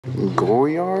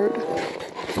Goyard.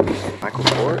 Michael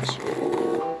Kors.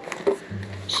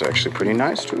 It's actually pretty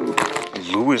nice too.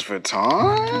 Louis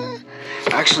Vuitton.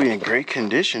 Actually in great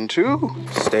condition too.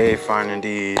 Stay finding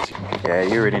these. Yeah,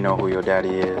 you already know who your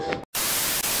daddy is.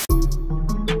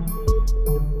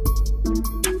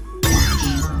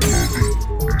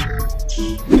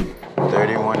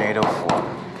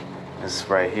 This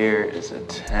right here is a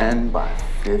 10 by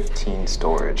 15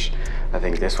 storage. I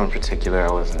think this one in particular,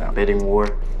 I was in a bidding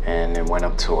war and it went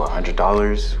up to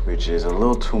 $100, which is a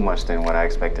little too much than what I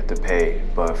expected to pay.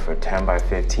 But for 10 by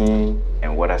 15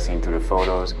 and what I seen through the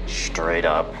photos, straight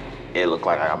up, it looked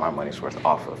like I got my money's worth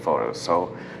off of the photos.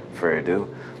 So for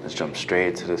ado, let's jump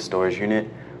straight to the storage unit.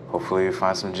 Hopefully we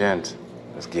find some gems.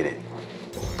 Let's get it.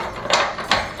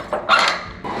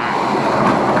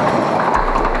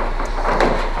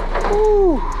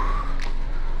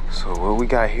 So what we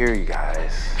got here, you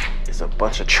guys, is a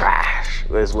bunch of trash.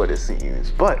 That's what it seems.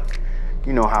 But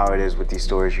you know how it is with these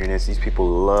storage units. These people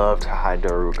love to hide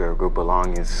their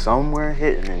belongings somewhere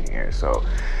hidden in here. So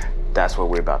that's what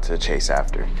we're about to chase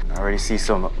after. I already see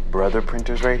some brother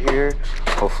printers right here.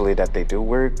 Hopefully that they do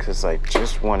work, because like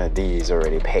just one of these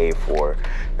already paid for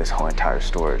this whole entire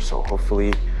storage. So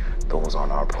hopefully those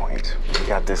on our point. We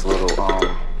got this little,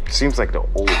 seems like the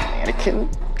old mannequin.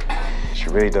 She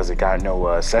really doesn't got no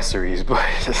accessories, but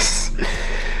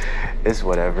it's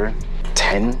whatever.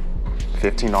 $10,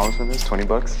 $15 for this, 20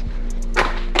 bucks.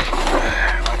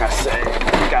 Like I said,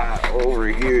 we got over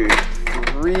here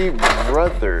 3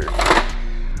 brothers.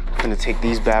 I'm gonna take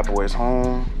these bad boys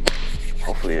home.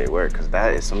 Hopefully they work, because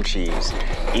that is some cheese.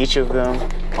 Each of them,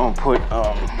 I'm gonna put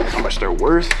how much they're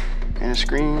worth in the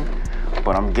screen,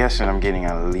 but I'm guessing I'm getting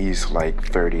at least like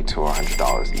 $30 to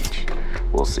 $100 each.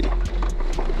 We'll see.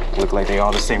 Look like they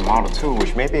all the same model too,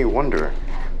 which made me wonder,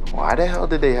 why the hell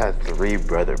did they have 3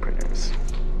 brother printers?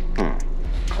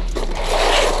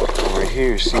 Over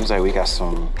here, seems like we got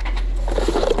some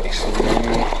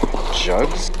masonry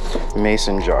jugs.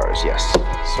 Mason jars, yes.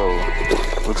 So,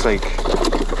 looks like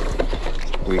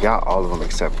we got all of them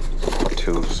except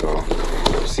 2, so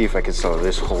let's see if I can sell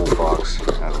this whole box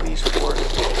at least for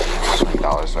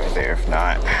 $20 right there. If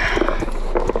not,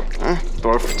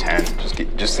 throw it for 10,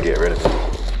 just to get rid of it.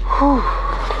 Whew.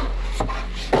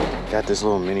 Got this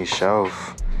little mini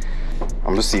shelf.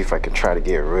 I'm gonna see if I can try to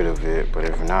get rid of it, but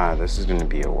if not, this is gonna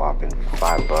be a whopping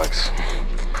 $5.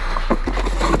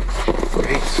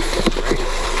 Great.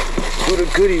 Who the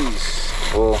goodies?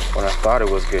 Well, when I thought it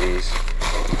was goodies,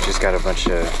 just got a bunch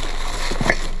of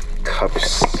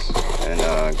cups and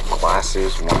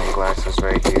glasses, wine glasses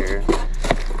right here.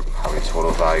 Probably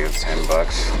total value of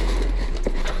 $10.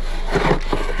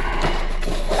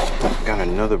 Got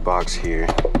another box here,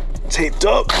 taped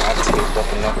up. Not taped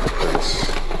up enough for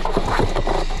this.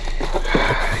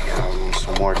 Got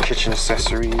some more kitchen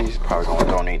accessories. Probably gonna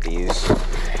donate these. So,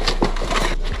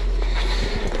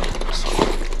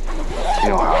 you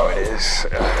know how it is.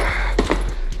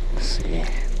 Let's see.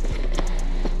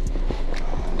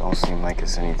 Don't seem like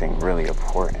it's anything really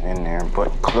important in there,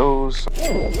 but clothes.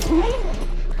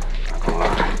 Not gonna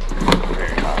lie.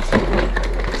 Very hot.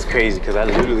 It's crazy because I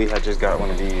literally had just got one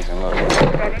of these and look.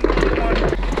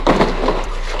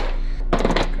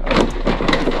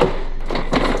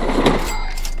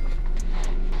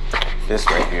 This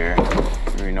right here, you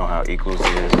already know how equals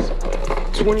is.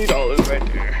 $20 right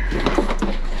there.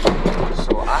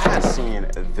 So I had seen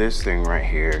this thing right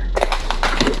here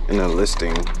in the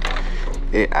listing.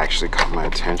 It actually caught my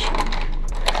attention.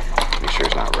 Make sure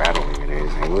it's not rattling or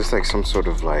anything. It looks like some sort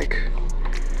of like,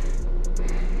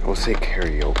 I would say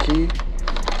karaoke,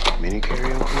 mini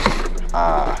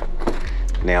karaoke.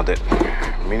 Nailed it.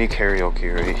 Mini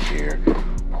karaoke right here,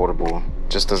 portable.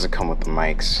 Just doesn't come with the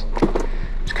mics,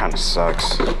 which kind of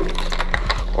sucks.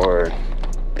 Or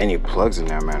any plugs in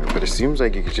that matter, but it seems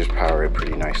like you could just power it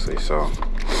pretty nicely. So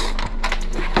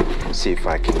let's see if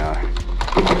I can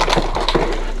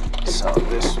sell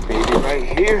this baby right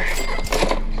here.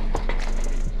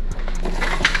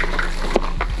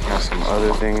 Got some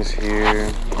other things here.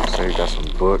 So you got some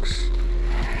books,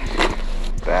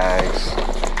 bags,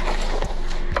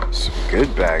 some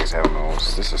good bags at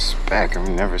most. This is Spec. I've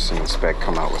never seen Spec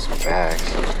come out with some bags.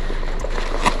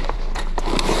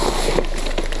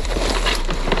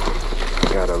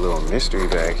 Got a little mystery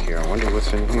bag here. I wonder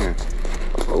what's in here.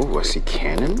 Oh, I see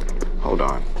Canon. Hold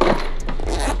on.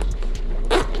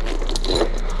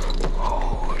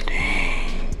 Oh,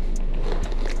 dang.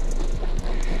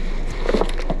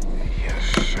 Yes,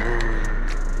 sir.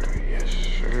 Yes,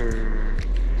 sir.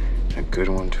 A good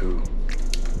one, too.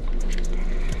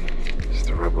 It's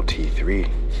the Rebel T3.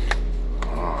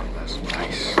 Oh, that's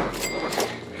nice.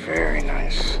 Very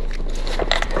nice.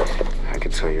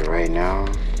 tell you right now,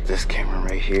 this camera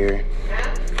right here,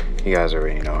 you guys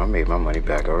already know I made my money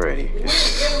back already.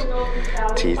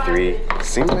 T3.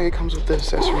 Seems like it comes with the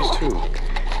accessories too.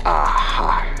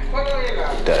 Aha.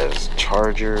 Does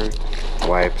charger,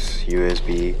 wipes,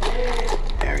 USB,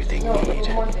 everything you need.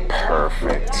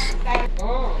 Perfect. Right.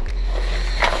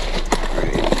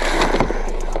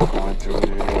 Going through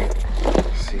there.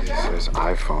 See, this says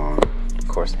iPhone. Of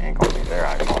course, they ain't gonna leave their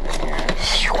iPhone in here.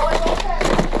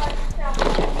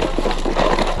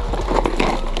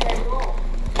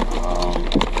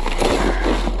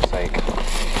 It's like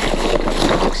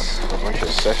a bunch of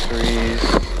accessories.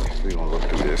 We're gonna look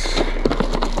through this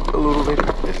a little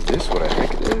later. Is this what I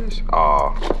think it is?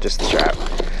 Oh, just the strap.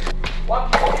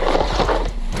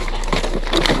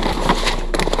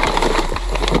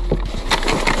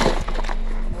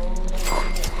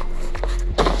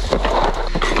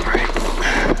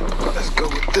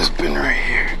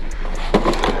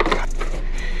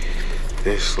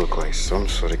 This look like some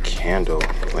sort of candle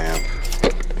lamp.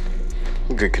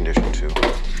 Good condition too.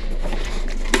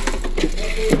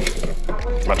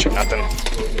 Bunch of nothing.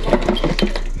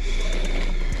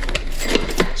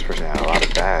 This person had a lot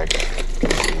of bags.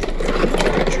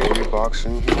 A jewelry box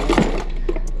in here.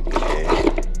 Okay.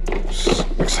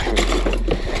 Looks like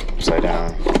upside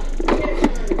down.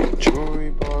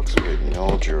 Jewelry box with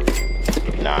no jewelry.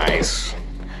 Nice.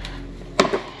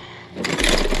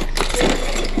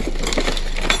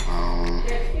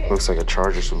 Looks like a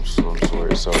charger of some sort,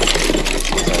 so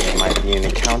it might be an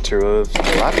encounter of a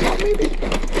laptop, maybe.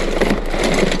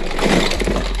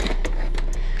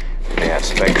 They have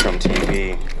Spectrum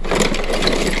TV.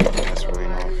 That's really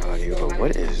no value, but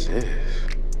what is this?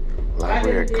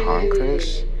 Library of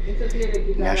Congress?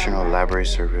 National Library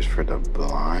Service for the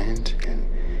Blind and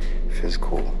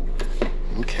Physical.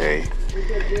 Okay.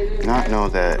 I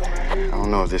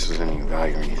don't know if this is any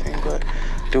value or anything, but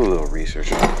do a little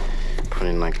research on it.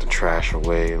 Putting like the trash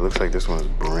away. It looks like this one's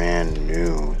brand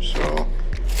new, so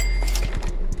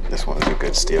this one's a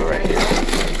good steal right here.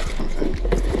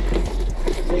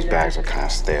 These bags are kind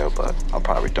of stale, but I'll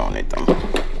probably donate them.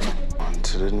 On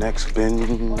to the next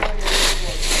bin.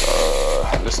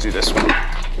 Let's do this one.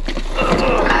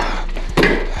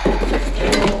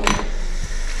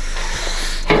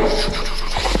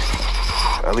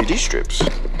 LED strips.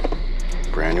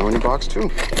 Brand new in the box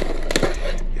too.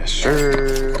 Yes,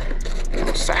 sir.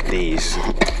 Sack these.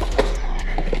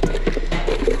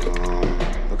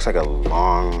 Looks like a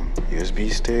long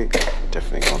USB stick.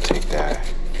 Definitely gonna take that.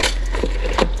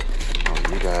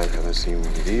 You guys haven't seen one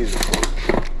of these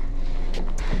before.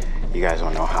 You guys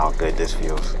don't know how good this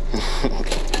feels.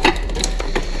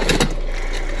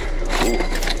 Ooh,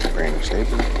 brand new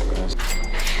staple.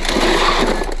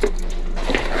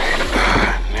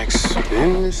 Next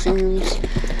bin, it seems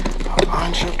a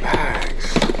bunch of bags.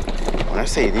 When I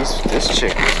say this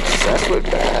chick is obsessed with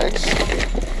bags.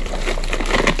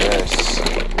 Yes.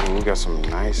 Ooh, we got some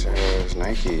nice ass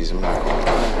Nikes. I'm not gonna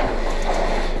lie.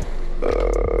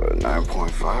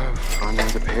 9.5 on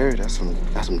the pair. That's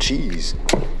some cheese.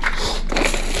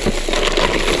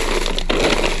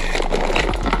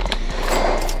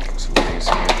 Some things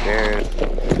in there.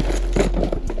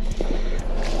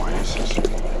 More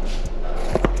accessories.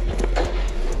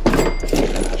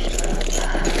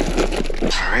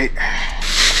 All right.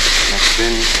 Next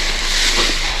bin.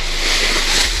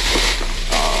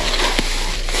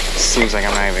 Seems like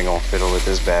I'm not even gonna fiddle with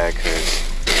this bag because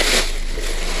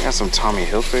I got some Tommy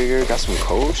Hilfiger, got some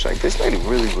Coach. Like, this lady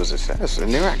really was obsessed,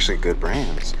 and they're actually good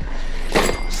brands.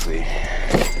 Honestly,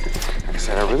 like I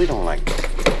said, I really don't like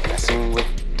messing with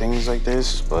things like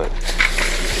this, but you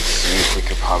can see if we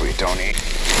could probably donate.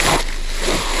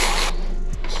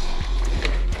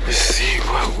 Let's see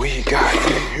what we got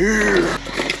in here.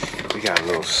 We got a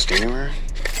little steamer,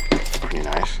 pretty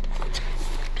nice.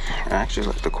 I actually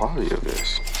like the quality of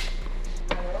this.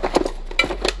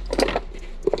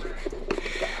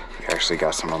 We actually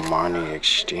got some Armani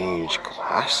Exchange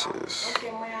glasses.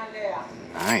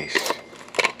 Nice.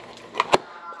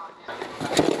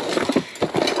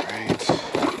 Alright,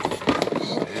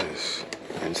 what's this?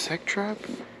 Insect trap?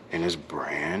 And it's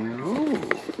brand new.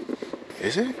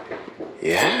 Is it?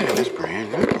 Yeah, it is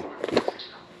brand new.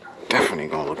 Definitely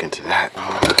gonna look into that.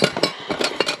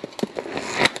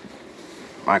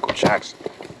 Michael Jackson.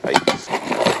 Yikes.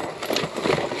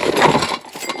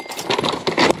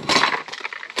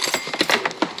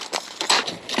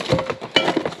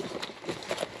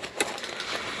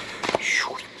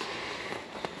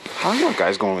 How y'all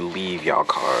guys gonna leave y'all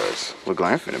cars? Look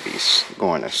like I'm finna be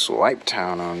going to Swipe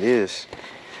Town on this.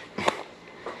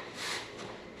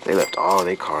 They left all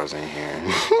their cars in here.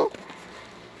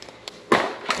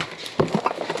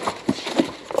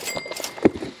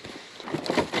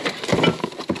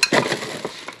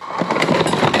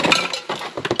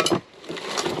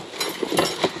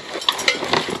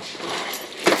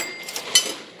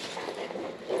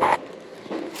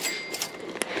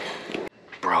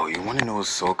 Yo, you wanna know what's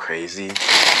so crazy?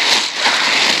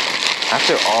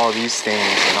 After all these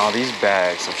things and all these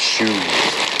bags of shoes,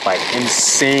 like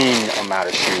insane amount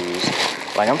of shoes,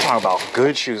 like I'm talking about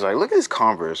good shoes, like look at this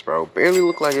Converse, bro, barely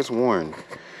look like it's worn.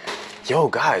 Yo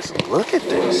guys, look at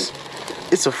this.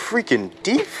 It's a freaking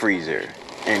deep freezer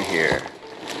in here.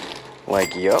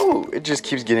 Like, yo, it just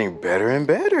keeps getting better and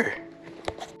better.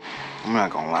 I'm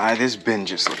not gonna lie, this bin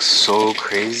just looks so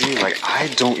crazy. Like, I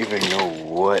don't even know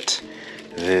what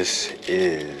this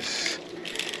is.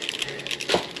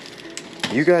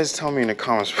 You guys tell me in the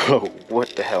comments below,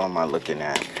 what the hell am I looking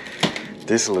at?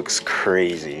 This looks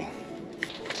crazy.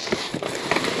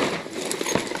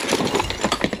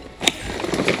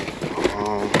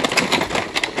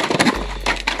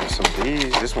 Some of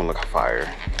these, this one looks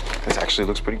fire. This actually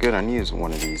looks pretty good. I need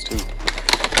one of these too.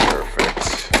 Perfect.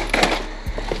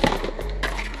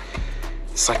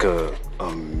 It's like a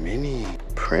mini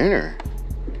printer.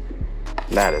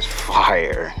 That is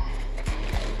fire.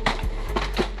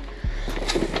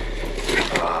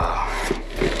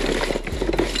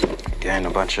 Getting a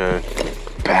bunch of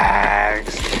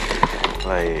bags.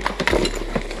 Like,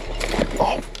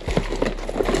 oh.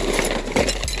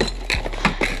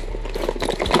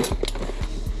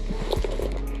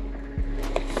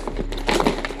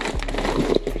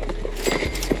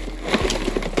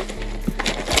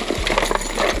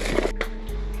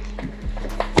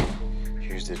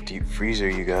 Here's the deep freezer,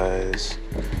 you guys.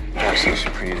 That's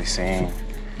actually pretty insane.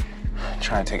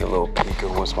 Trying to take a little peek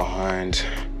of what's behind.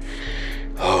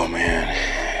 Oh man,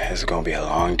 this is gonna be a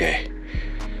long day.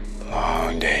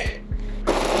 Long day.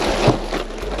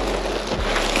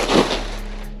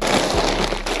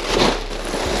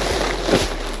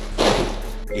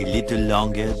 A little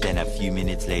longer than a few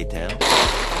minutes later.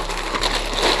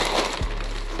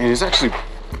 And it's actually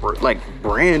like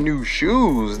brand new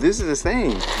shoes. This is the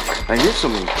thing. Like there's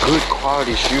some good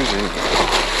quality shoes in here.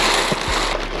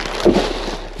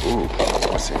 Ooh,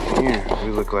 what's in here?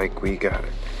 We look like we got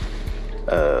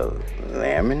a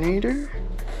laminator?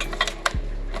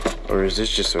 Or is this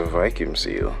just a vacuum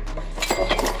seal?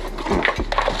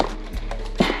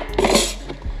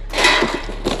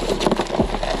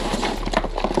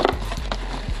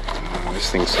 This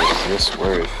thing says this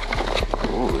worth.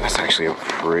 Ooh, that's actually a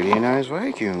pretty nice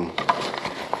vacuum.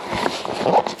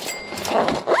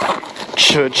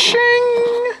 Cha-ching!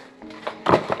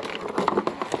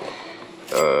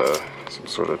 Some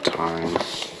sort of time.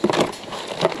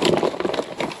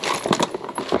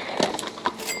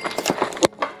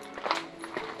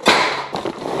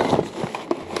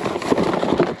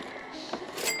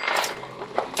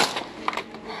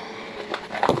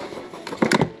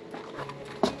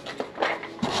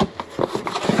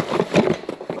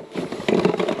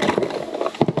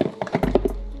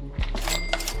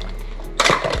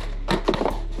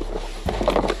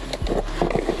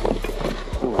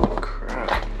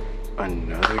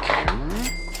 Another camera?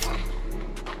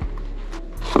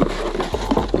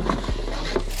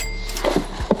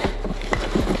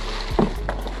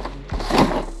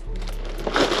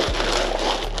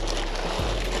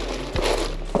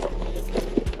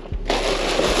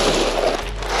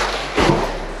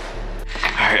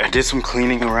 Alright, I did some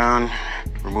cleaning around,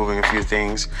 removing a few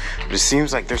things, but it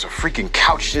seems like there's a freaking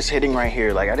couch just hitting right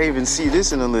here. Like I didn't even see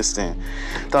this in the listing.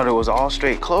 Thought it was all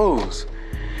straight clothes.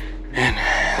 And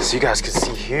as you guys can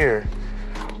see here,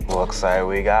 looks like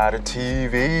we got a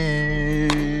TV.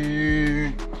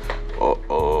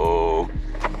 Uh-oh.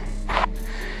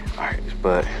 Alright,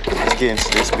 but let's get into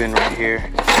this bin right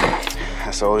here.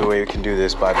 That's the only way we can do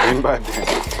this, by bin by bin.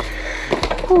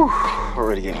 Whew,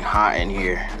 already getting hot in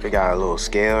here. We got a little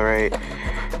scale right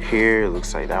here. It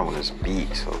looks like that one is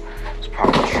beat, so it's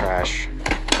probably trash.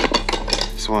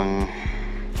 This one,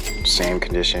 same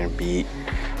condition, beat,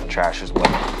 trash as well.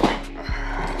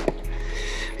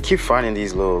 I keep finding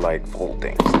these little like fold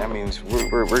things. That means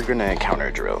we're gonna encounter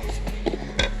a drill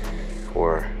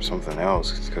or something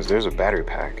else, because there's a battery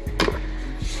pack.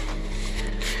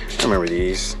 I remember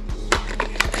these.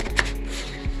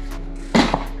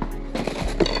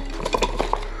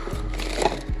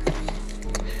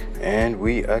 And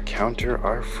we encounter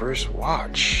our first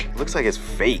watch. Looks like it's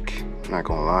fake, I'm not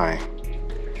gonna lie.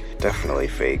 Definitely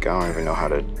fake. I don't even know how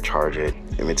to charge it.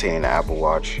 Imitating an Apple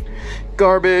Watch.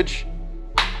 Garbage.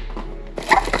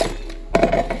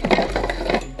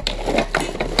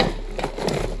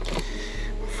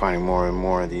 Finding more and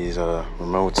more of these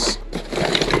remotes.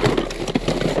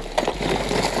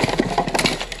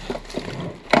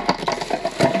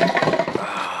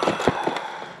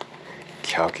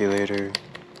 Calculator.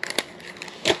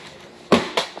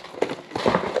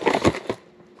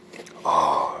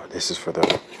 Oh, this is for the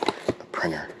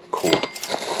printer. Cool.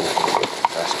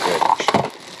 good.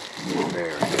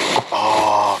 Very good.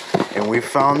 Oh, and we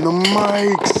found the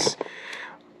mics.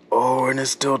 Oh, and it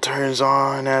still turns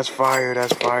on. That's fire.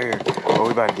 That's fire. Oh,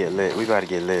 we about to get lit. We about to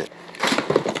get lit.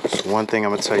 Just one thing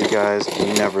I'm gonna tell you guys: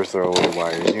 you never throw away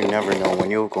wires. You never know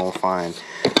when you're gonna find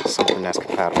something that's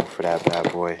compatible for that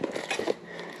bad boy.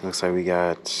 Looks like we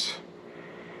got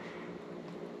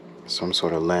some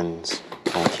sort of lens.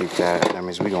 Gonna keep that. That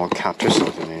means we gonna capture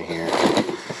something in here. A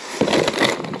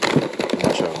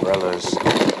bunch of umbrellas.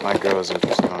 My girls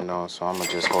just don't know, so I'm gonna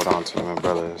just hold on to them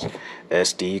umbrellas.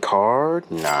 SD card,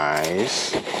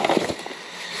 nice.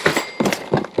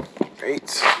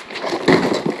 Great.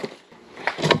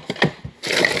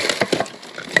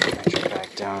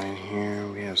 Back down in here,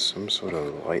 we have some sort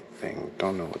of light thing.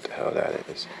 Don't know what the hell that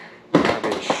is.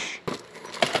 Garbage.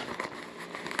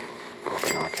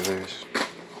 Binoculars.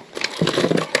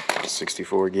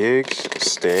 64 gigs.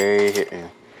 Stay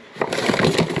hitting.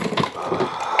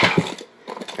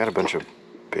 Got a bunch of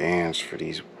bands for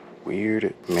these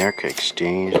weird America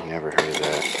Exchange. Never heard of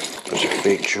that. Bunch of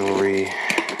fake jewelry.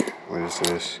 What is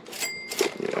this?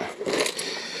 Yeah.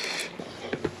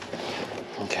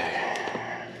 Okay.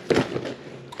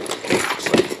 Looks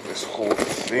like this whole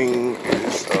thing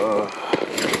is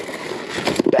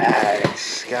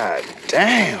bags. God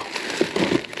damn.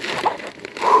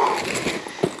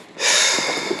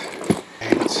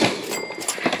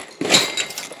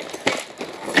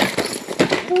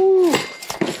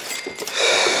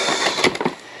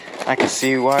 I can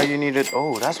see why you needed.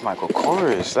 Oh, that's Michael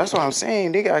Kors. That's what I'm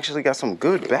saying. They actually got some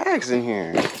good bags in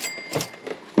here.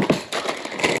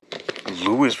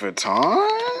 Louis Vuitton?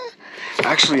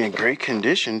 Actually in great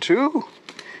condition too.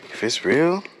 If it's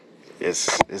real,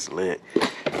 it's lit.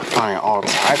 I find all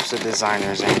types of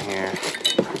designers in here.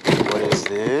 What is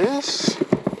this?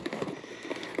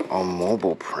 A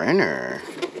mobile printer.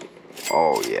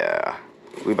 Oh yeah.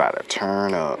 We about to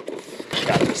turn up.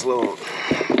 Got this little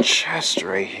chest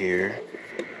right here.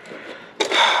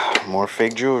 More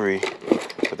fake jewelry.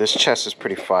 But this chest is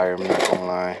pretty fire, I'm not gonna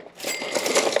lie.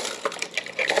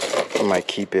 I might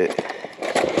keep it.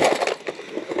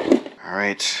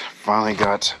 Alright, finally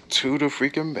got to the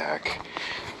freaking back.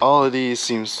 All of these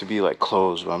seems to be like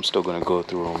closed, but I'm still gonna go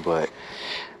through them. But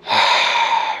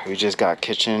we just got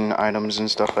kitchen items and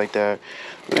stuff like that.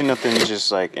 Really nothing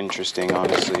just like interesting,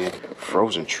 honestly.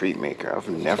 Frozen treat maker. I've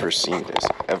never seen this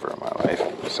ever in my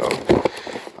life. So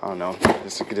I don't know.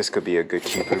 This could be a good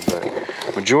keeper,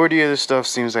 but majority of the stuff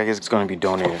seems like it's gonna be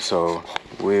donated. So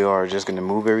we are just gonna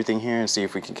move everything here and see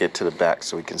if we can get to the back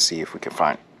so we can see if we can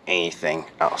find anything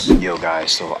else. Yo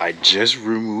guys, so I just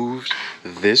removed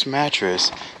this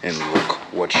mattress and look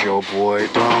what your boy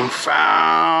done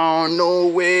found. No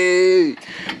way.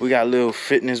 We got a little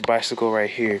fitness bicycle right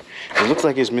here. It looks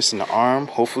like it's missing the arm.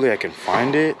 Hopefully I can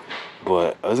find it,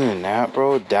 but other than that,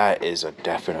 bro, that is a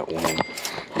definite win.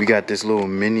 We got this little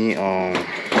mini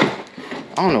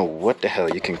I don't know what the hell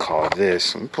you can call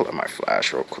this. Let me pull up my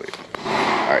flash real quick.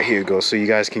 Alright, here you go, so you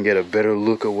guys can get a better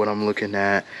look at what I'm looking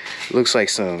at. It looks like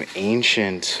some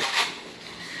ancient,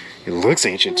 it looks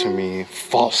ancient to me,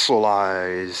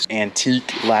 fossilized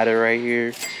antique ladder right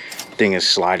here. Thing is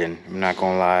sliding, I'm not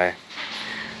gonna lie.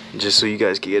 Just so you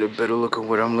guys can get a better look at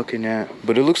what I'm looking at.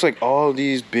 But it looks like all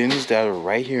these bins that are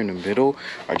right here in the middle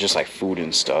are just like food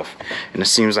and stuff. And it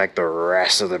seems like the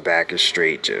rest of the back is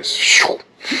straight just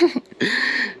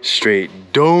straight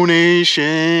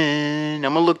donation.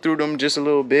 I'm gonna look through them just a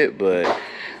little bit, but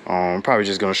I'm probably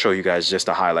just gonna show you guys just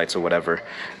the highlights or whatever,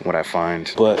 what I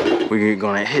find. But we're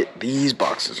gonna hit these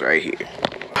boxes right here.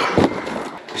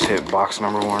 Let's hit box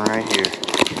number 1 right here.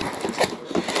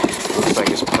 Looks like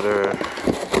it's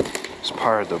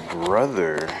part of the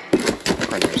brother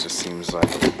printers, it seems like,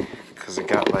 because it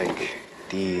got like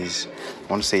these. I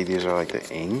want to say these are like the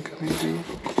ink, maybe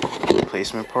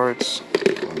replacement parts.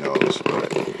 Who knows?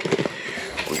 But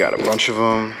we got a bunch of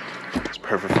them. It's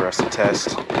perfect for us to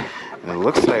test. And it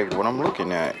looks like what I'm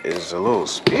looking at is a little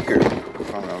speaker,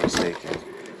 if I'm not mistaken.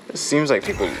 It seems like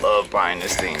people love buying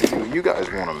this thing. You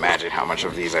guys won't imagine how much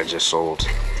of these I just sold.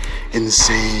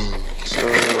 Insane. So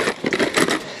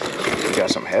we got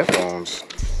some headphones.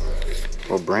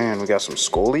 What brand? We got some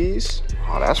Scullies.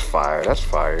 Oh, that's fire. That's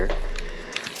fire.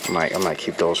 I might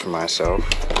keep those for myself.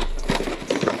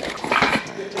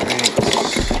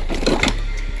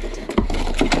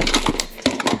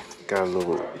 Got a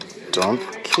little dump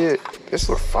kit. This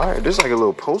looks fire. This is like a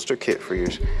little poster kit for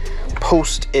yours.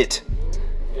 Post-it.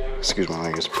 Excuse my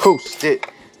language. Post-it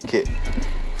kit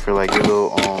for like your little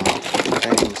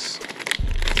things.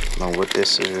 I don't know what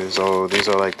this is. Oh, these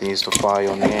are like things to file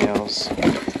your nails.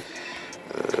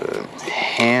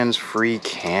 Hands-free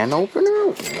can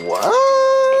opener? What?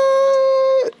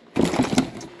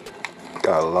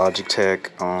 Got a Logitech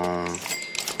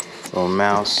little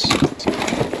mouse.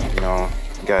 You know,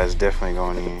 you guys definitely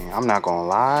gonna need. I'm not gonna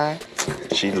lie,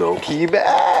 she low key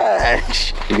bad.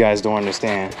 You guys don't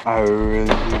understand. I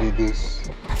really needed this.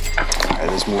 All right,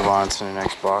 let's move on to the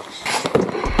next box.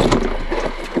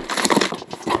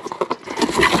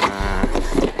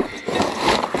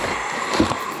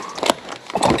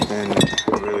 Then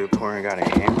really important, got a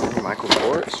hammer, Michael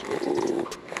Kors. Ooh.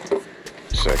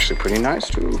 It's actually pretty nice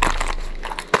too.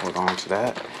 Hold on to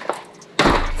that.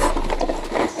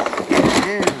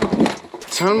 Damn.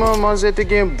 Tell me, Mazette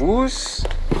again, boost.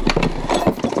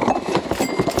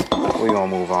 We gonna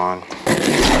move on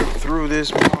through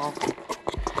this mall.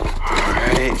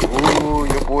 Alright. Ooh,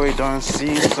 your boy done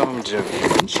see some Da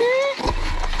Vinci.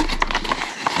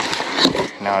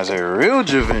 Now is it real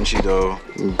Da Vinci though?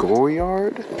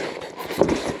 Goyard?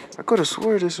 I could have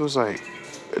swore this was like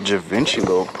a Da Vinci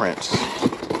little prints.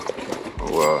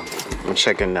 Well, I'm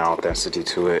checking the authenticity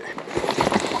to it.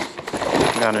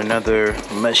 Got another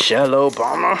Michelle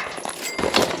Obama.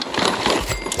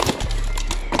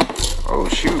 Oh,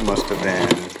 she must have been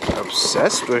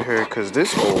obsessed with her because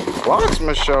this whole box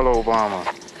Michelle Obama.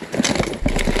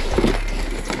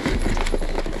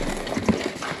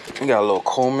 We got a little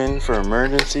Coleman for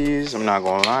emergencies. I'm not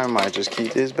gonna lie, I might just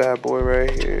keep this bad boy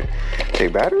right here.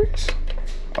 Take batteries?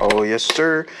 Oh, yes,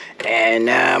 sir.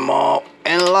 Enamel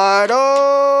and light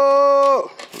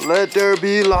up. Let there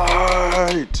be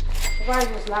light. Why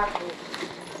was locked?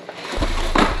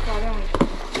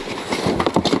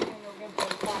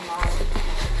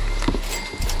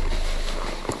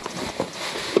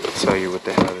 Tell you what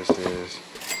the hell this is.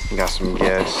 We got some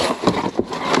gas.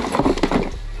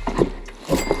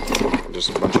 Just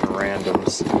a bunch of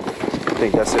randoms. I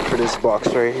think that's it for this box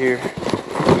right here.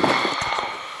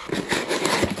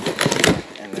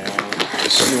 And then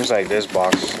it seems like this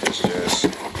box is just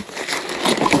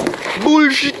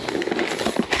bullshit.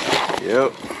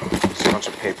 Yep. Just a bunch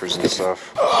of papers and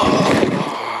stuff.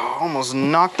 Oh, almost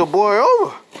knocked the boy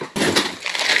over.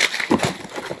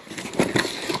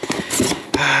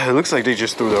 It looks like they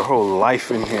just threw their whole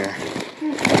life in here.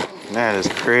 That is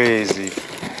crazy.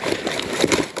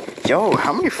 Yo,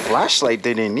 how many flashlights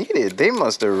did they needed? They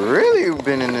must have really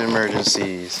been in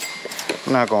emergencies.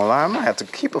 I'm not gonna lie, I might have to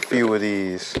keep a few of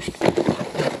these.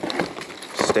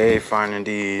 Stay finding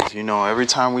these. You know, every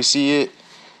time we see it,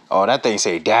 oh, that thing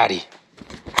say daddy.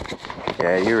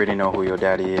 Yeah, you already know who your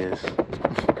daddy is.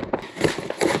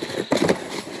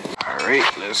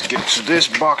 Alright, let's get to this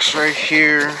box right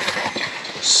here.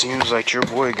 Seems like your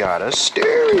boy got a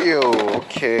stereo.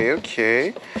 Okay,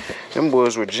 okay. Them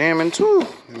boys were jamming too.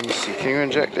 Let me see, can you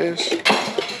inject this?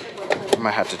 I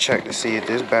might have to check to see if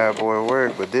this bad boy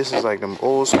work, but this is like them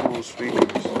old school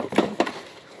speakers.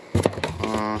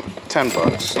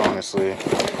 $10, honestly.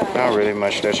 Not really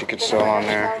much that you could sell on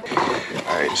there.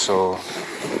 Alright, so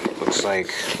looks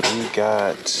like we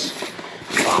got,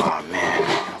 oh man,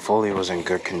 if only it was in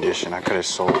good condition, I could have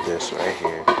sold this right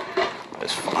here.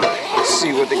 It's fine. Let's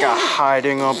see what they got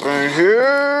hiding up in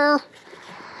here.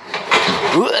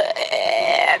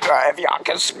 If y'all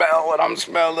can smell what I'm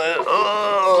smelling.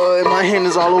 Oh, and my hand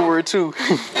is all over it too.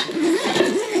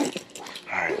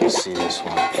 Alright, let's see this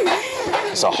one.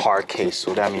 It's a hard case,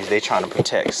 so that means they're trying to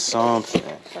protect something.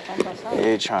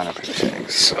 They're trying to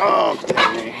protect something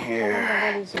in here.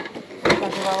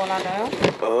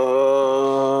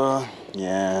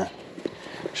 Yeah.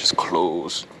 Just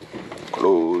close.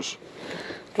 Close.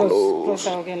 Close.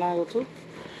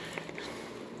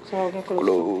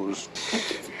 Close.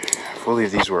 If only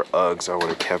these were Uggs, I would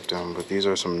have kept them. But these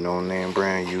are some no-name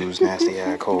brand used nasty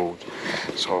ass codes.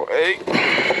 So, hey.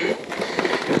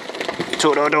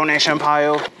 To the donation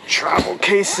pile. Travel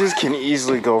cases can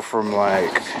easily go from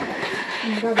like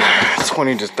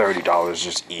 $20 to $30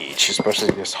 just each.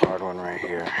 Especially this hard one right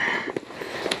here.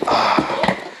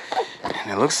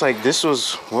 And it looks like this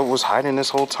was what was hiding this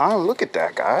whole time. Look at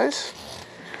that, guys.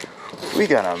 We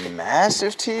got a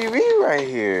massive TV right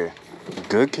here.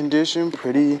 Good condition,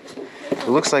 pretty. It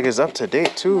looks like it's up to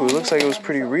date too. It looks like it was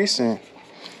pretty recent.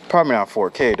 Probably not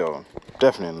 4K though.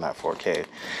 Definitely not 4K.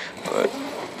 But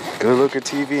good looking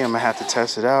TV. I'm gonna have to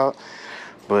test it out.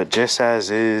 But just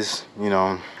as is, you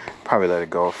know, probably let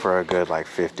it go for a good like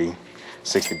 50,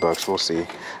 60 bucks. We'll see.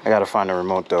 I gotta find a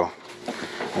remote though.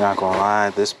 I'm not gonna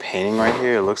lie, this painting right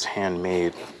here, it looks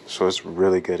handmade. So it's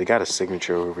really good. It got a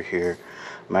signature over here.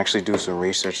 I'm actually doing some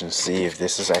research and see if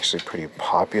this is actually pretty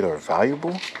popular or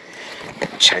valuable.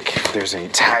 Check if there's any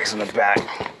tags in the back.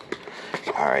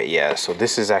 Alright, yeah, so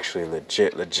this is actually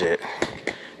legit.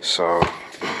 So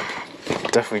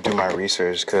definitely do my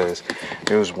research because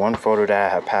there was one photo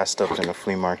that I had passed up in the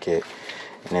flea market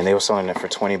and then they were selling it for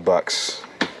 20 bucks.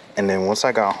 And then once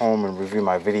I got home and reviewed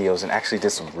my videos and actually did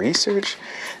some research,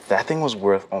 that thing was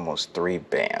worth almost 3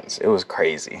 bands. It was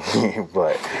crazy.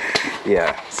 But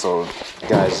yeah, so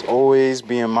guys, always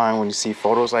be in mind when you see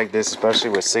photos like this, especially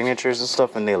with signatures and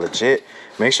stuff and they legit,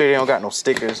 make sure they don't got no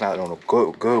stickers, not no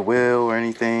Goodwill or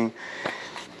anything.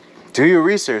 Do your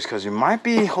research, because you might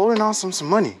be holding on some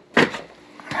money.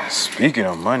 Speaking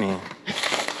of money,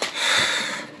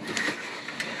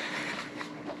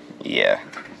 yeah,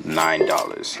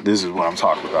 $9. This is what I'm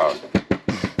talking about.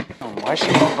 Why she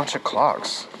have a bunch of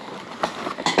clocks?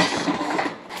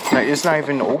 Like, it's not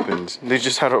even opened. They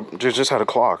just had a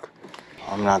clock.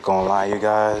 I'm not gonna lie, you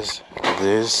guys.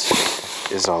 This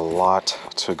is a lot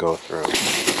to go through.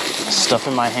 Stuff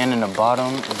in my hand in the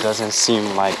bottom, it doesn't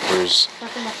seem like there's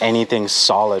anything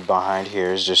solid behind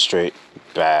here. It's just straight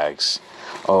bags.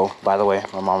 Oh, by the way,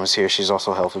 my mom is here. She's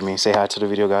also helping me. Say hi to the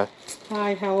video, guy.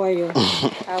 Hi, how are you?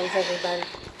 How's everybody?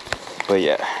 But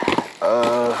yeah,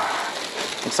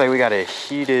 looks like we got a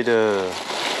heated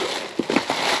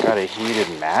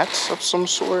mat of some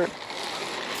sort.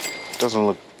 Doesn't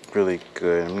look really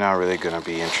good. I'm not really gonna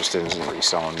be interested in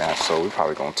reselling that, so we're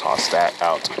probably gonna toss that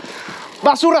out.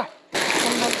 Basura!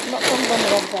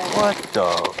 What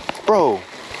the? Bro,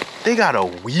 they got a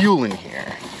wheel in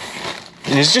here.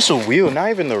 And it's just a wheel, not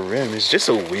even the rim. It's just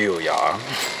a wheel, y'all.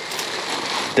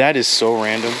 That is so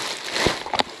random.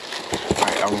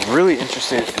 Alright, I'm really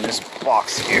interested in this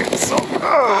box here. So,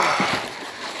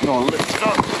 I'm gonna lift it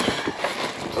up.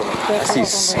 I see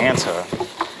Santa.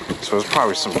 So it's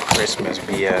probably some Christmas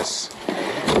BS.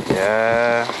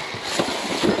 Yeah.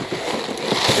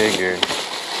 Figured.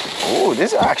 Oh,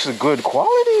 this is actually good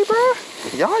quality, bro.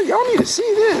 Y'all need to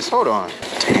see this. Hold on.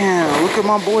 Damn, look at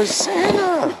my boy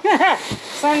Santa.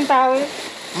 Santa.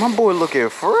 My boy looking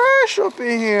fresh up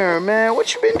in here, man.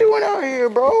 What you been doing out here,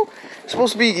 bro? You're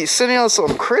supposed to be sending out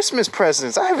some Christmas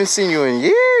presents. I haven't seen you in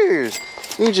years.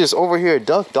 You just over here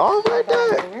ducked off like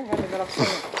that?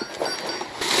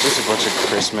 This is a bunch of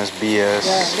Christmas BS.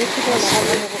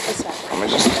 I'm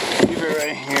gonna just leave it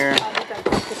right here.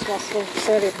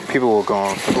 People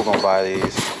gonna buy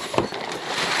these.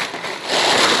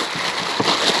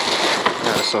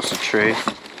 Got ourselves a tray.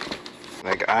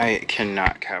 Like, I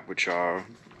cannot cap with y'all.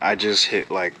 I just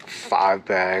hit like 5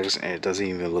 bags and it doesn't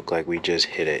even look like we just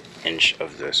hit an inch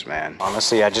of this, man.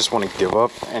 Honestly, I just want to give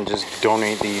up and just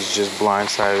donate these just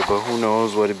blindsided, but who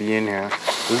knows what'd be in here.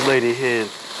 This lady hid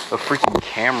a freaking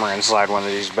camera inside one of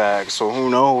these bags, so who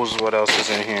knows what else is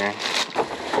in here.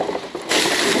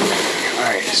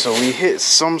 Alright, so we hit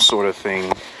some sort of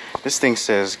thing. This thing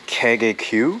says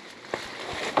KGQ.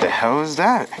 The hell is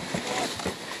that?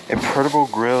 A portable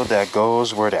grill that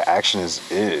goes where the action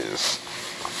is.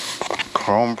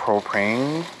 Chrome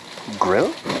propane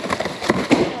grill?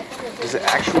 Is it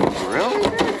actual grill?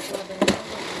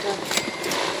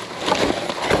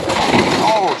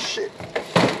 Oh shit.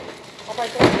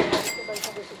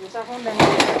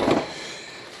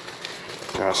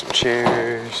 Got some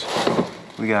chairs.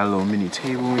 We got a little mini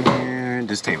table in here.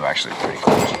 This table actually pretty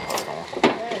cool.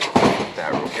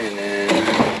 And then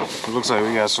it looks like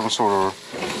we got some sort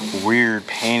of weird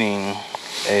painting.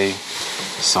 Hey,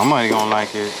 somebody gonna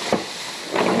like it.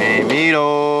 Hey,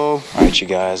 Mito. Alright, you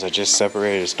guys, I just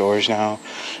separated the storage now.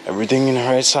 Everything in the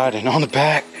right side and on the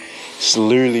back, it's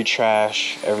literally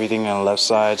trash. Everything on the left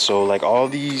side. So like all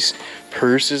these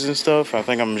purses and stuff, I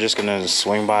think I'm just gonna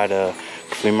swing by the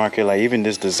flea market. Like even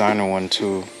this designer one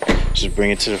too. Just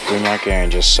bring it to the flea market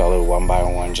and just sell it one by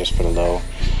one just for the low.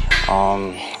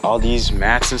 All these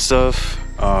mats and stuff,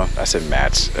 I said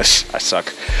mats, I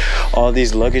suck. All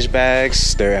these luggage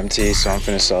bags, they're empty, so I'm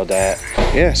finna sell that.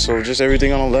 Yeah, so just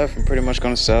everything on the left I'm pretty much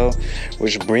gonna sell,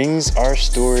 which brings our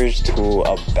storage to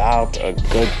about a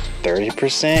good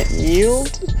 30%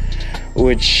 yield,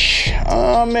 which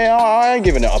man, I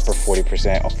give it an upper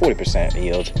 40% or 40%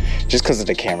 yield just because of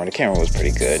the camera. The camera was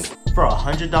pretty good. For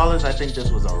 $100, I think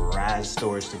this was a rad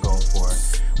storage to go for.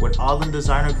 With all the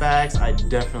designer bags, I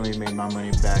definitely made my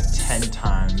money back 10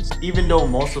 times. Even though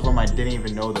most of them I didn't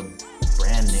even know the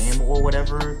brand name or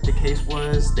whatever the case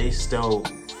was, they still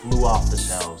flew off the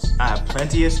shelves. I have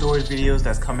plenty of storage videos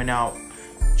that's coming out,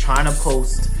 trying to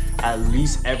post at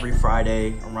least every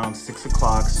Friday around 6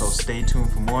 o'clock, so stay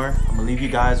tuned for more. I'm gonna leave you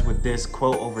guys with this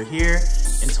quote over here.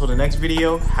 Until the next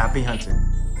video, happy hunting.